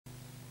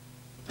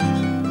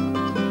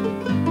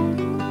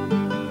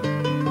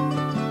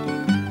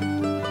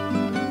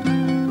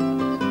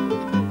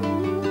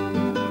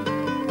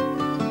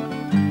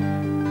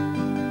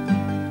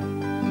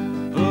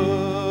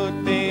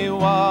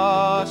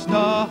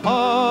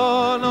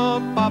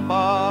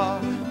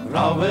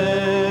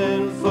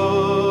rowing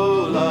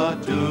full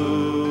of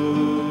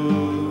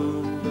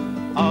doom.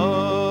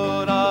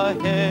 Out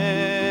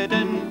ahead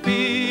in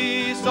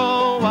peace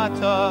o'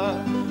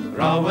 water,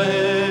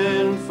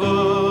 rowing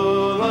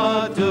full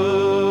of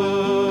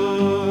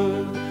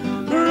doom.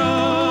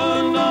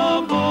 Run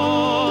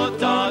aboard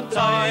the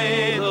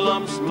tide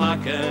lumps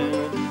smacking,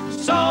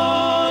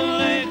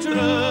 sunlight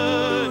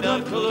through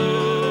the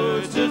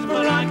clouds is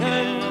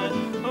bracken.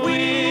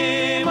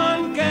 We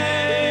man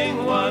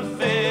gang what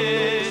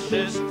fish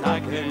is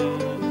tacking,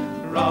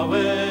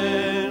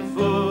 rowing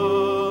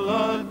full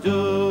of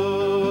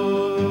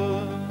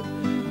doom.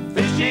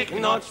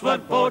 Fishing knots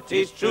what boat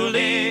is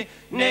truly,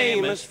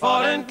 name is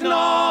foreign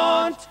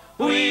clot.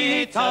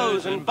 We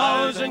 1,000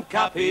 bows and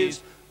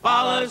cappies,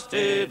 ballast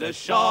to the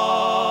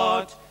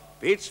shot.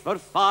 Beats for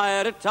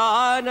fire at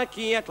on a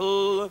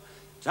kettle,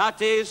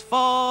 tatties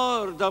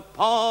for the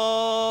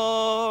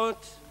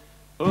pot.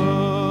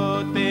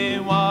 Out be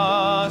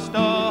was the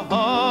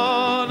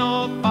horn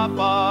of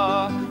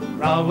Pappa,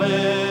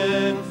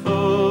 rowing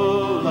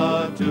full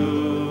of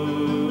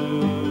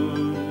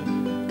doom.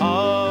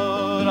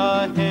 Out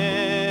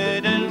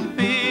ahead in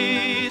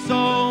peace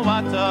o'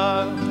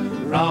 water,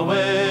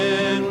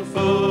 rowing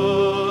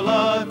full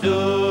of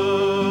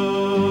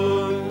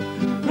doom.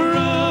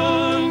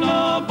 Run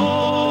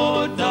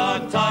aboard the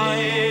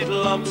tide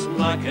lumps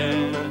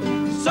smacking,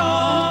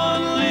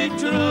 sunlight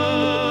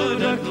through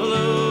the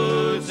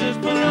clouds is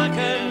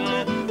bracken.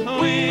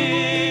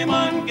 We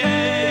man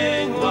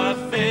gang what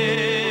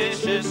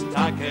fish is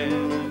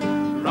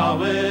tacking,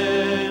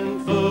 rowing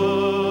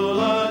full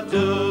of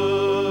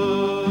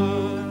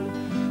doom.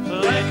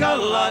 Like a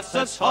lass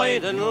that's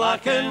hiding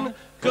lacking,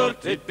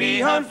 could it be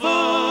her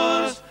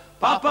fours?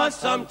 Pappa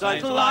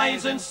sometimes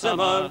lies in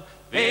summer,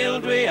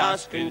 veiled we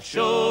asking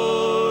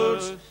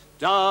shores.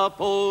 Up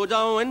o'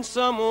 the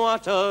winsome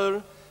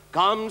water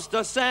comes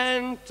the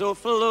scent of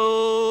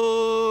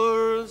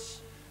floors.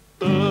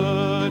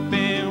 Could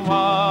be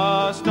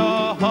was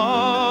the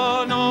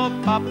horn of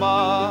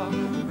Pappa,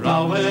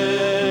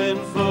 rowing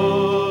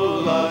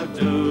full of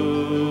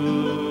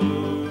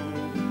doom.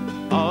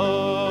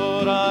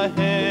 Out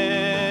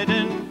ahead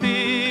in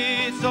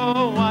peace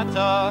o'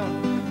 water,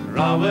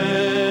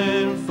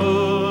 rowing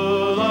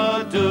full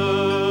of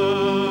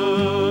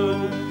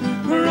doom.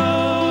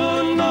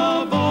 Run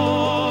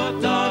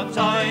aboard the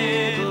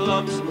tide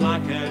lumps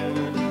smacking,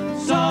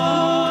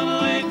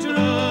 sunlight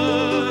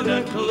through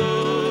the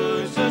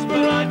clouds is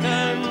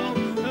bracken.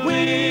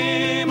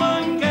 We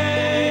man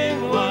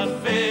gang what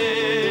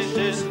fish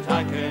is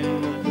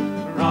tacking,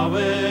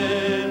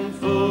 rowing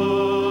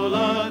full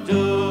of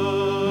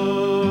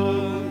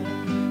doom.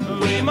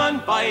 We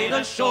man by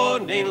the shore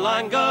nae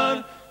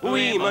longer,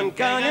 we man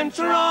gang and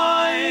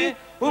try.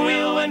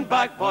 We'll win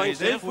back,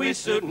 boys, if we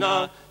should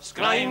not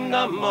scream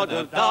the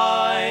mother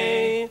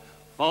die.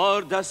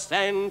 For the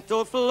scent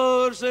of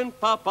floors in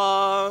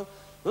Pappa,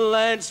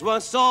 lads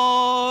was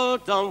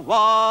salt and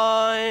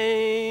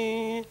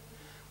wine.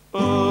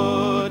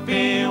 Oh.